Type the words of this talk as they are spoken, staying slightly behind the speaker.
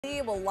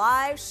Well,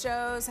 live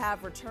shows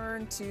have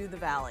returned to the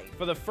Valley.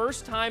 For the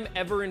first time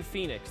ever in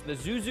Phoenix, the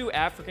Zuzu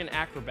African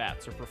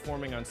acrobats are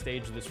performing on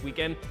stage this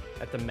weekend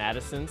at the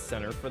Madison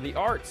Center for the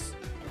Arts.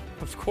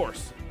 Of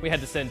course, we had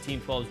to send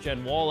Team 12's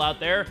Jen Wahl out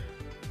there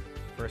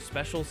for a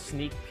special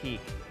sneak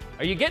peek.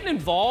 Are you getting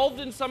involved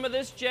in some of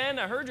this, Jen?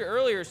 I heard you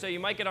earlier say you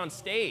might get on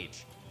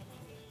stage.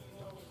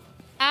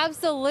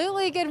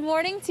 Absolutely. Good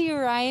morning to you,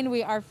 Ryan.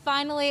 We are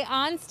finally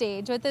on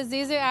stage with the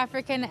Zuzu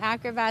African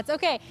acrobats.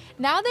 Okay,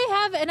 now they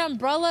have an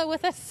umbrella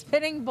with a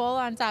spinning bowl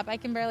on top. I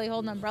can barely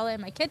hold an umbrella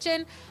in my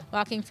kitchen,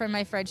 walking from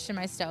my fridge to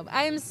my stove.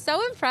 I am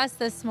so impressed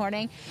this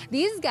morning.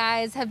 These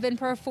guys have been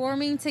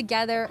performing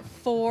together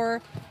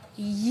for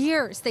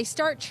years. They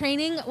start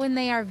training when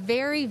they are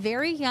very,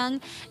 very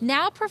young,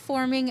 now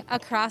performing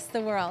across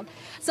the world.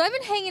 So I've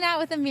been hanging out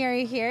with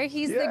Amiri here.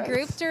 He's the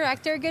group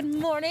director. Good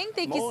morning.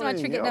 Thank you so much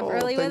for getting up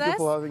early with us. Thank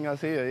you for having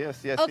us here.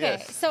 Yes.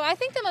 Okay, so I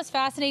think the most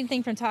fascinating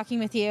thing from talking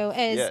with you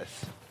is,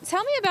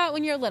 tell me about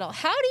when you're little.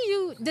 How do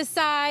you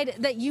decide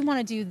that you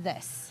want to do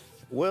this?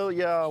 Well,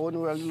 yeah, when we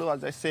were little,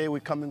 as I say,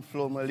 we're coming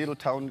from a little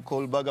town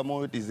called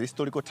Bergamo. It is a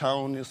historical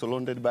town. It's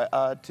surrounded by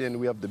art, and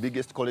we have the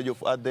biggest college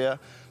of art there.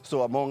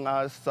 So among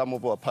us, some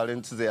of our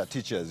parents, they are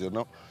teachers, you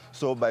know.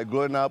 So by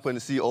growing up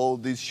and see all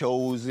these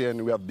shows,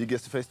 and we have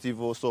biggest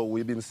festivals, so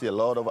we've been seeing a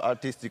lot of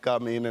artists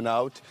come in and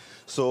out.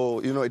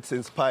 So, you know, it's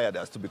inspired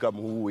us to become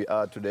who we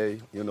are today,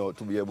 you know,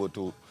 to be able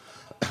to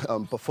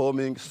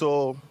performing.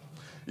 So,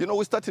 you know,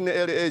 we start in the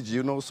early age,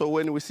 you know, so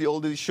when we see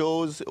all these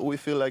shows, we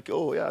feel like,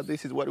 oh, yeah,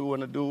 this is what we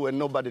want to do, and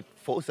nobody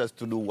forces us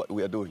to do what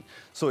we are doing.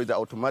 So it's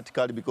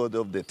automatically because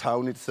of the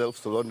town itself,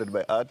 surrounded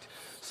by art.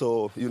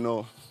 So, you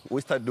know,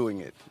 we start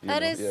doing it.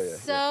 That is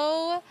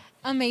so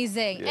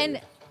amazing. And,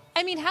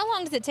 I mean, how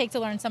long does it take to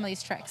learn some of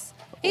these tricks?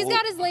 He's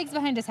got his legs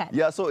behind his head.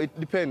 Yeah, so it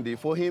depends.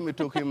 For him, it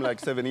took him like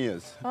 7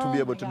 years to be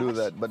able to do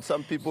that. But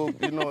some people,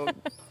 you know,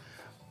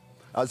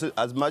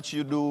 as much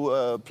you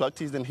do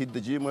practice and hit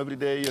the gym every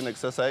day and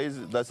exercise,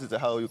 that is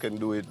how you can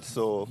do it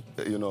so,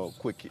 you know,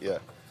 quick,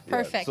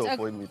 Perfect. So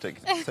for him, it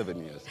takes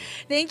 7 years.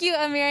 Thank you,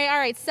 Amiri. All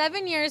right,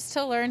 7 years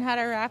to learn how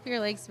to wrap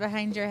your legs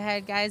behind your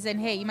head, guys. And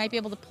hey, you might be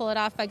able to pull it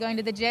off by going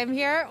to the gym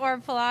here or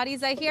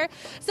Pilates, I hear.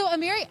 So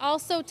Amiri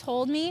also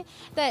told me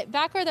that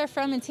back where they're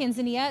from in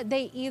Tanzania,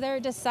 they either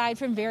decide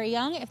from very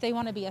young if they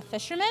want to be a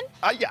fisherman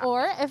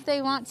or if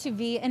they want to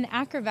be an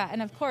acrobat.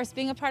 And of course,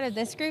 being a part of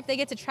this group, they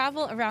get to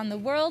travel around the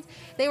world.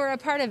 They were a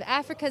part of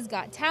Africa's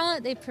Got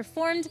Talent. They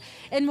performed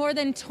in more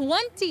than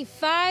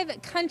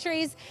 25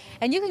 countries.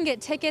 And you can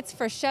get tickets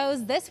for shows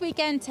this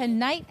weekend,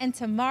 tonight and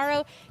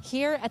tomorrow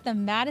here at the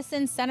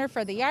Madison Center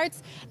for the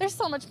Arts. There's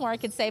so much more I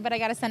could say, but I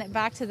got to send it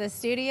back to the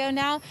studio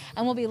now,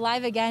 and we'll be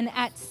live again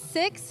at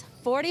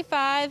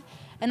 6:45.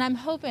 And I'm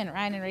hoping,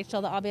 Ryan and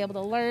Rachel, that I'll be able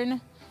to learn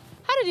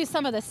how to do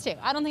some of this too.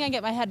 I don't think I can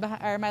get my head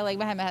behind, or my leg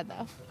behind my head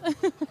though.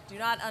 Do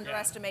not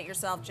underestimate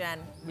yourself, Jen.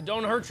 But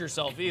don't hurt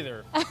yourself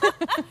either.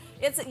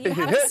 You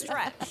have to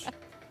stretch.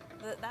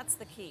 That's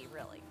the key,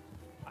 really.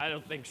 I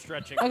don't think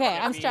stretching I'm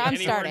anywhere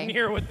starting.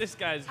 near what this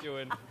guy's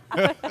doing.